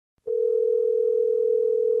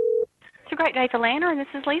It's a great day for Lantern. This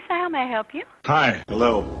is Lisa. How may I help you? Hi.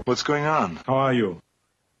 Hello. What's going on? How are you?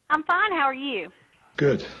 I'm fine. How are you?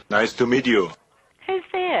 Good. Nice to meet you. Who's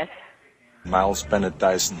this? Myles, Bennett,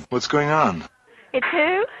 Dyson. What's going on? It's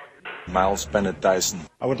who? Myles, Bennett, Dyson.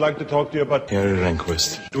 I would like to talk to you about... Harry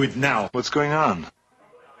Rehnquist. Do it now. What's going on?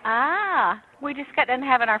 We just got done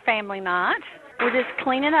having our family night. We're just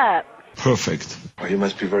cleaning up. Perfect. Well, you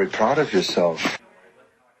must be very proud of yourself.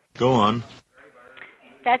 Go on.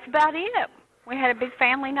 That's about it. We had a big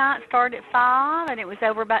family night, started at 5, and it was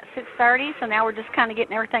over about 6:30, so now we're just kind of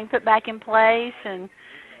getting everything put back in place and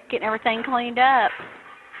getting everything cleaned up.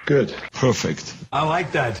 Good. Perfect. I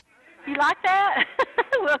like that. You like that?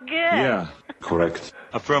 Well, good. Yeah. Correct.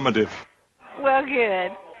 Affirmative. Well,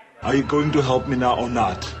 good. Are you going to help me now or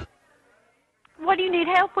not? What do you need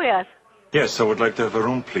help with? Yes, I would like to have a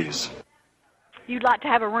room, please. You'd like to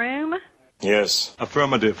have a room? Yes.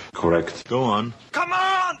 Affirmative. Correct. Go on. Come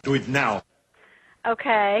on! Do it now.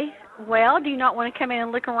 Okay. Well, do you not want to come in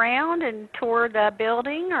and look around and tour the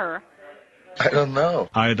building, or? I don't know.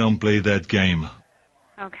 I don't play that game.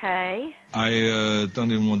 Okay. I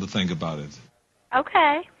don't even want to think about it.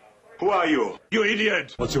 Okay. Who are you? You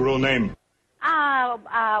idiot. What's your real name?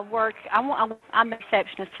 I work. I'm a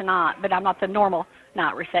receptionist tonight, but I'm not the normal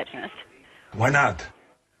night receptionist. Why not?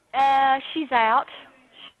 She's out.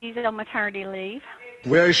 She's on maternity leave.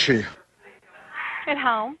 Where is she? At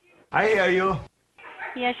home. I hear you.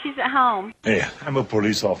 Yeah, she's at home. Hey, I'm a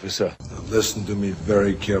police officer. Listen to me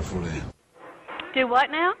very carefully. Do what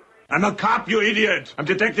now? I'm a cop, you idiot. I'm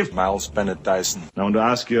Detective Myles, Bennett, Dyson. I want to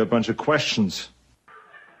ask you a bunch of questions.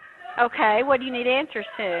 Okay, what do you need answers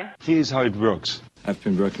to? Here's how it works. I've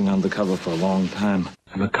been working undercover for a long time.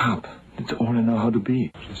 I'm a cop. That's all I know how to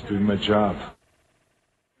be. Just doing my job.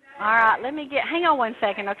 All right, hang on one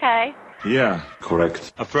second, okay? Yeah.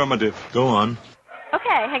 Correct. Affirmative. Go on.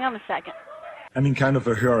 Okay, hang on a second. I'm in kind of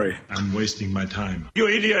a hurry. I'm wasting my time. You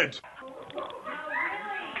idiot!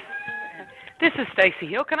 This is Stacy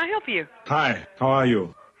Hill. Can I help you? Hi, how are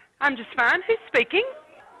you? I'm just fine. Who's speaking?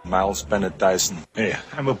 Myles, Bennett, Dyson. Hey,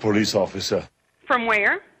 I'm a police officer. From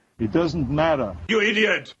where? It doesn't matter. You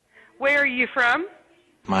idiot! Where are you from?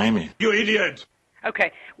 Miami. You idiot!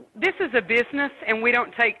 Okay. This is a business, and we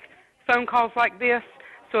don't take phone calls like this.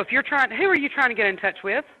 So if you're who are you trying to get in touch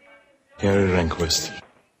with? Harry Rehnquist.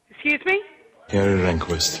 Excuse me? Harry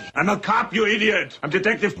Rehnquist. I'm a cop, you idiot! I'm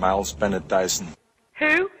Detective... Myles, Bennett, Dyson.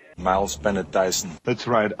 Who? Myles, Bennett, Dyson. That's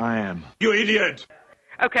right, I am. You idiot!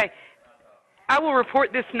 Okay. I will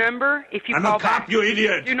report this number if you I'm call a cop, back. you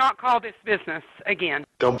idiot! Do not call this business again.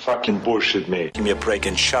 Don't fucking bullshit me. Give me a break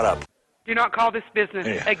and shut up. Do not call this business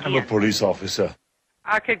Hey, again. I'm a police officer.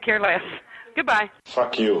 I could care less. Goodbye.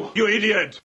 Fuck you. You idiot!